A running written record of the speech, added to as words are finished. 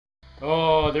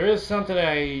Oh, there is something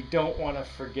I don't want to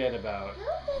forget about.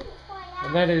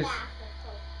 And that is,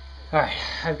 alright,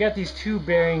 I've got these two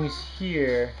bearings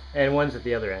here, and one's at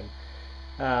the other end.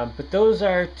 But those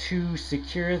are to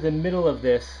secure the middle of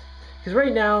this. Because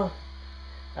right now,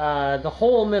 the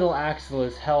whole middle axle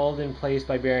is held in place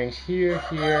by bearings here,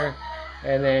 here,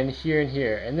 and then here and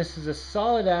here. And this is a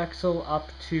solid axle up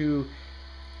to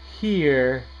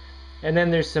here, and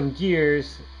then there's some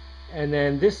gears, and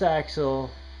then this axle,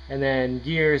 and then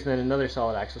gears, and then another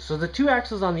solid axle. So the two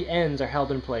axles on the ends are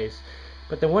held in place,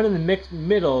 but the one in the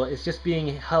middle is just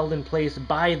being held in place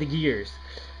by the gears.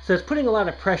 So it's putting a lot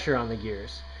of pressure on the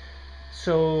gears.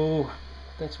 So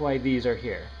that's why these are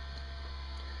here.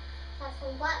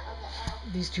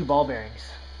 These two ball bearings.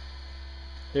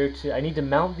 I need to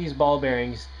mount these ball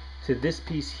bearings to this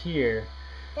piece here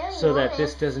so that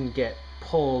this doesn't get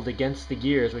pulled against the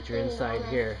gears, which are inside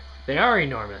here. They are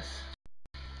enormous.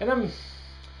 And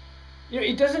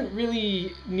it doesn't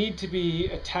really need to be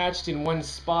attached in one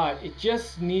spot. It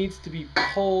just needs to be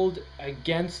pulled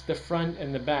against the front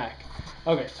and the back.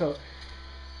 Okay, so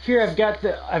here I've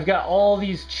got all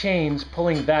these chains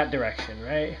pulling that direction,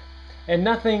 right? And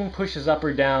nothing pushes up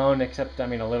or down except, a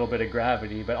little bit of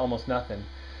gravity, but almost nothing.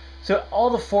 So all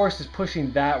the force is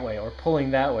pushing that way or pulling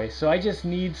that way. So I just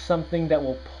need something that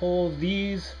will pull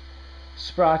these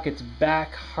sprockets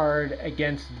back hard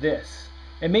against this.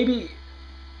 And maybe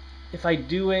if I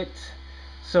do it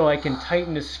so I can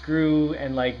tighten the screw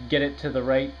and get it to the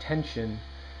right tension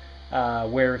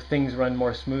where things run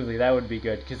more smoothly, that would be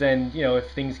good. Because then, if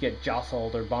things get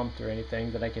jostled or bumped or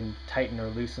anything, then I can tighten or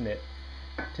loosen it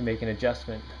to make an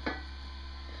adjustment.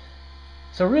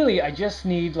 So really I just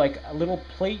need a little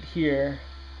plate here,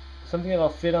 something that'll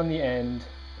fit on the end,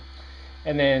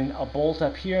 and then a bolt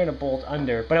up here and a bolt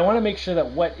under. But I want to make sure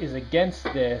that what is against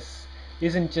this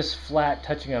isn't just flat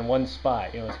touching on one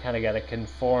spot. It's kind of got to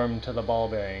conform to the ball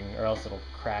bearing or else it'll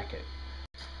crack it.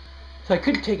 So I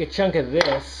could take a chunk of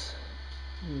this,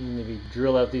 maybe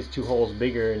drill out these two holes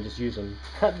bigger and just use them.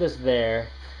 Cut this there,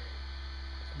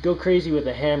 go crazy with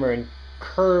a hammer and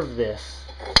curve this.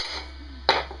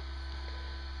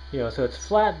 So it's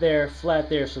flat there,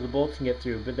 so the bolts can get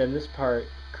through, but then this part,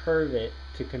 curve it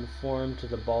to conform to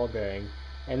the ball bearing,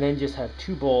 and then just have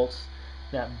two bolts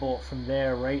that bolt from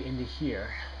there right into here.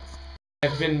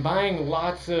 I've been buying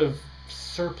lots of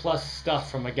surplus stuff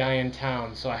from a guy in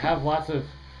town, so I have lots of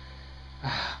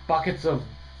buckets of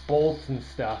bolts and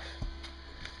stuff.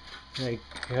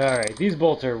 Alright, these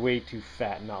bolts are way too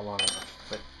fat and not long enough,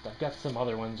 but I've got some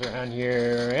other ones around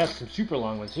here. I got some super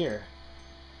long ones here.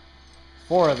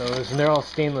 4 of those, and they're all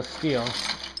stainless steel.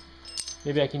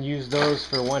 Maybe I can use those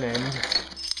for one end.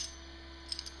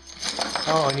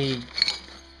 Oh, and he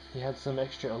had some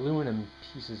extra aluminum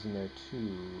pieces in there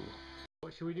too.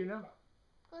 What should we do now?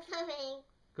 Go swimming.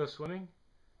 Go swimming?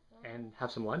 Yeah. And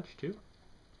have some lunch too?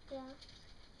 Yeah.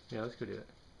 Yeah, let's go do it.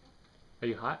 Are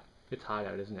you hot? It's hot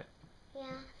out, isn't it?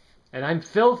 Yeah. And I'm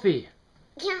filthy.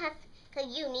 Yes,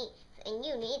 because you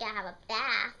need to have a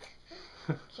bath.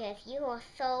 Because you are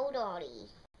so dirty.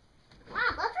 Wow,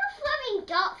 those are swimming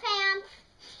dirt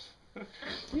pants.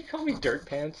 You call me dirt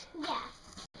pants? Yeah.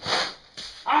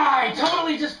 I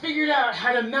totally just figured out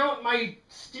how to mount my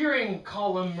steering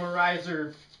column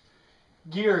riser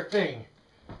gear thing.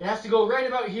 It has to go right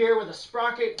about here with a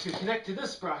sprocket to connect to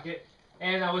this sprocket.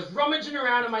 And I was rummaging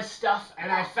around in my stuff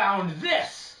and I found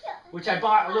this, which I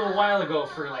bought a little while ago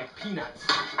for peanuts.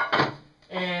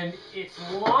 And it's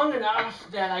long enough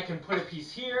that I can put a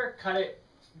piece here, cut it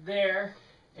there,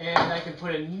 and I can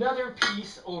put another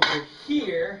piece over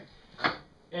here.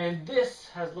 And this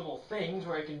has little things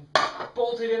where I can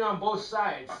bolt it in on both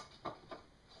sides.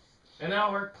 And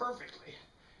that'll work perfectly.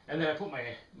 And then I put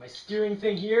my steering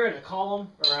thing here and a column,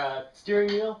 or a steering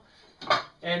wheel.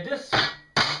 And this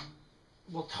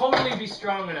will totally be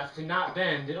strong enough to not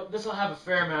bend. This will have a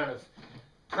fair amount of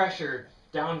pressure,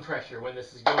 down pressure when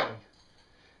this is going.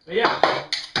 But yeah,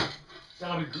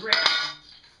 that'll be great.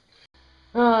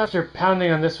 After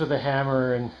pounding on this with a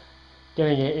hammer and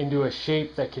getting it into a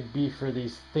shape that could be for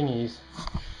these thingies,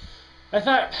 I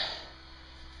thought,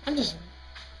 I'm just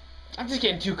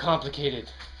getting too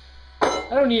complicated. I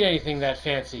don't need anything that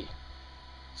fancy.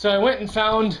 So I went and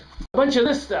found a bunch of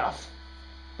this stuff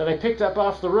that I picked up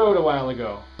off the road a while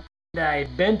ago. And I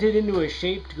bent it into a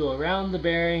shape to go around the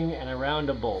bearing and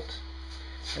around a bolt.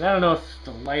 And I don't know if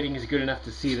the lighting is good enough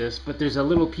to see this, but there's a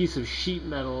little piece of sheet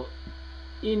metal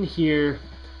in here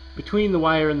between the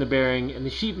wire and the bearing, and the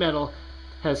sheet metal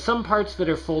has some parts that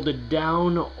are folded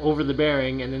down over the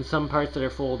bearing and then some parts that are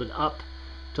folded up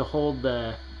to hold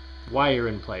the wire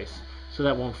in place so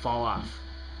that won't fall off.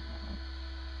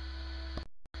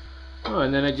 Oh,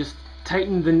 and then I just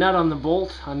tightened the nut on the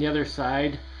bolt on the other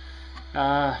side.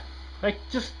 I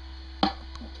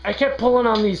kept pulling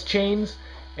on these chains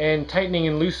and tightening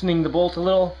and loosening the bolt a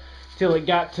little till it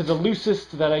got to the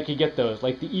loosest that I could get those,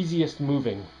 like the easiest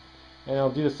moving. And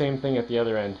I'll do the same thing at the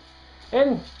other end.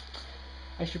 And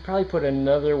I should probably put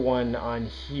another one on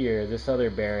here, this other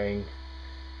bearing.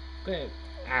 But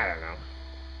I don't know.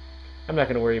 I'm not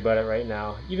going to worry about it right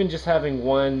now. Even just having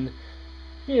one,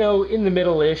 you know, in the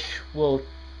middle-ish will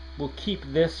keep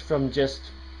this from just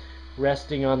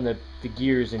resting on the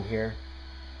gears in here.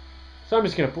 So I'm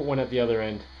just going to put one at the other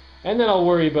end. And then I'll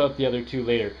worry about the other two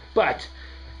later. But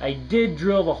I did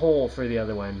drill the hole for the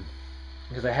other one,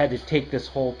 because I had to take this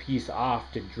whole piece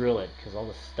off to drill it, because all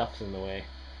the stuff's in the way.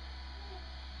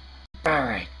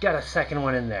 Alright, got a second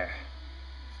one in there.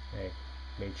 I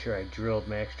made sure I drilled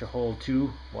my extra hole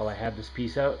too while I had this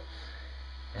piece out.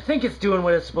 I think it's doing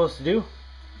what it's supposed to do.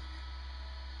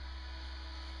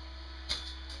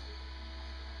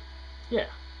 Yeah.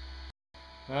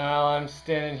 Well, I'm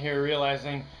standing here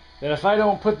realizing that if I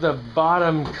don't put the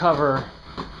bottom cover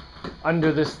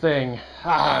under this thing,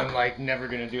 I'm like never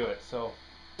gonna do it. So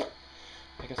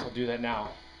I guess I'll do that now.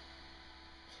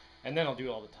 And then I'll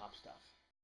do all the top stuff.